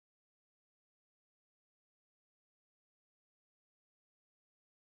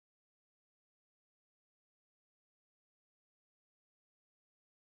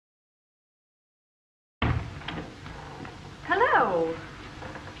Hello.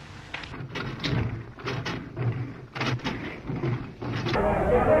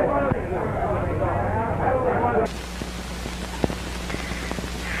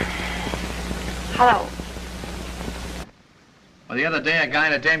 Hello. Well, the other day, a guy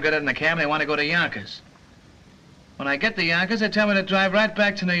and a dame got in the cab and they want to go to Yonkers. When I get to Yonkers, they tell me to drive right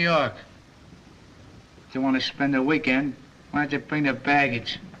back to New York. If you want to spend the weekend, why don't you bring the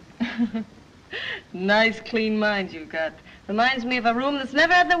baggage? Nice, clean mind you've got. Reminds me of a room that's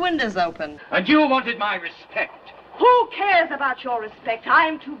never had the windows open. And you wanted my respect. Who cares about your respect?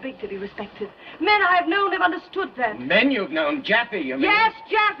 I'm too big to be respected. Men I've known have understood that. Men you've known, Jaffe, you mean? Yes,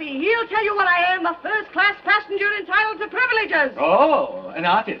 Jaffe. He'll tell you what I am, a first-class passenger entitled to privileges. Oh, an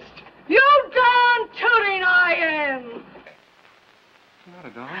artist. You darn tooting I am. Not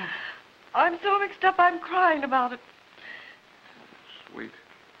at all. I'm so mixed up, I'm crying about it. Sweet.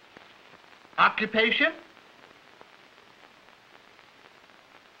 Occupation?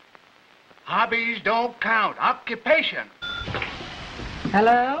 Hobbies don't count. Occupation.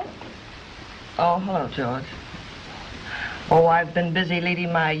 Hello? Oh, hello, George. Oh, I've been busy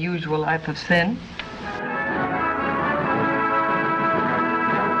leading my usual life of sin.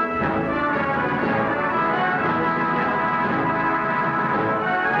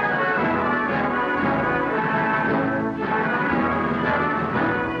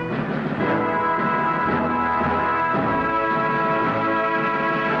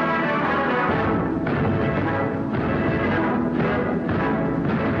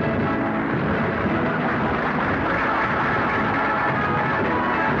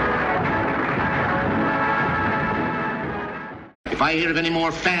 If I hear of any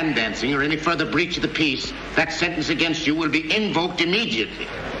more fan dancing or any further breach of the peace, that sentence against you will be invoked immediately.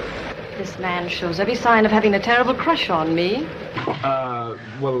 This man shows every sign of having a terrible crush on me.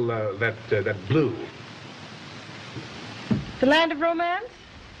 That blue. The land of romance?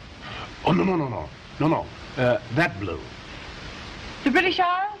 Oh, no. That blue. The British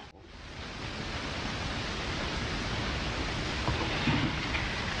Isles?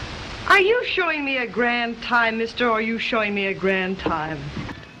 Are you showing me a grand time, mister, or are you showing me a grand time?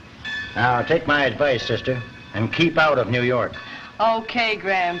 Now, take my advice, sister, and keep out of New York. Okay,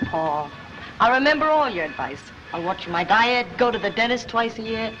 Grandpa. I'll remember all your advice. I'll watch my diet, go to the dentist twice a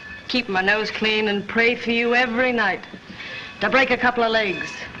year, keep my nose clean, and pray for you every night to break a couple of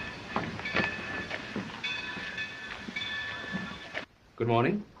legs. Good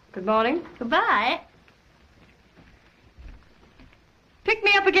morning. Good morning. Goodbye. Pick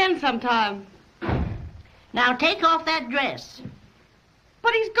me up again sometime. Now take off that dress.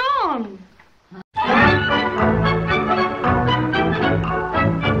 But he's gone.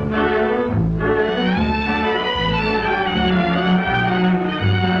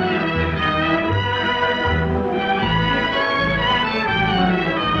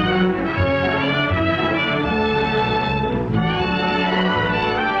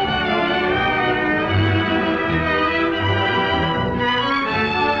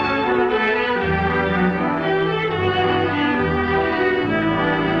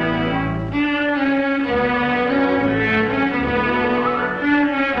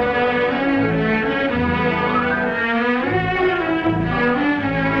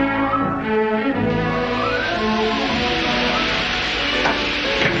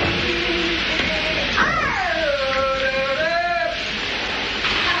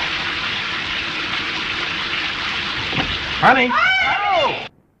 Honey! Oh!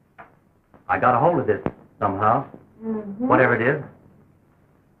 I got a hold of this somehow. Mm-hmm. Whatever it is.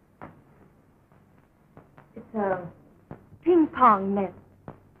 It's a ping pong net.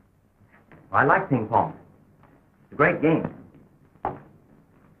 I like ping pong. It's a great game.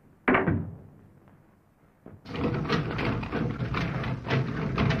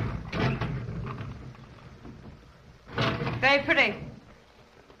 Very pretty.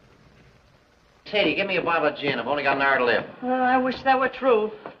 Sadie, give me a bottle of gin. I've only got an hour to live. Well, I wish that were true.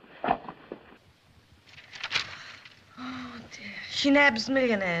 Oh, dear. She nabs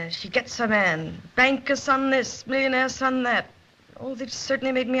millionaires. She gets a man. Banker son this, millionaire son that. Oh, they've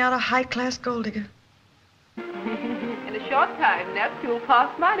certainly made me out a high-class gold digger. In a short time, Nep, you'll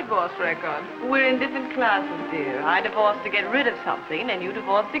pass my divorce record. We're in different classes, dear. I divorced to get rid of something, and you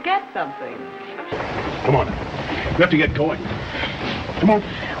divorced to get something. Come on. We have to get going. Come on.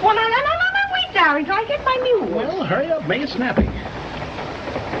 Well, no, wait, darling, till I get my mule. Well, hurry up. Make it snappy.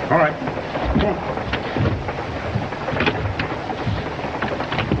 All right. Come on.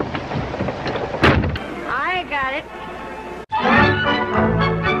 I got it.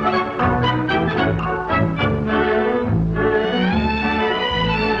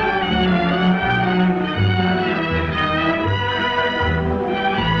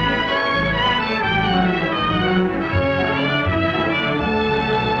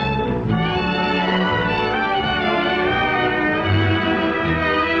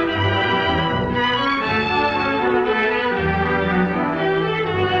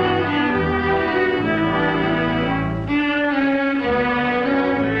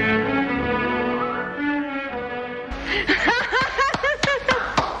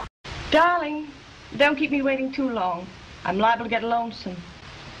 keep me waiting too long. I'm liable to get lonesome.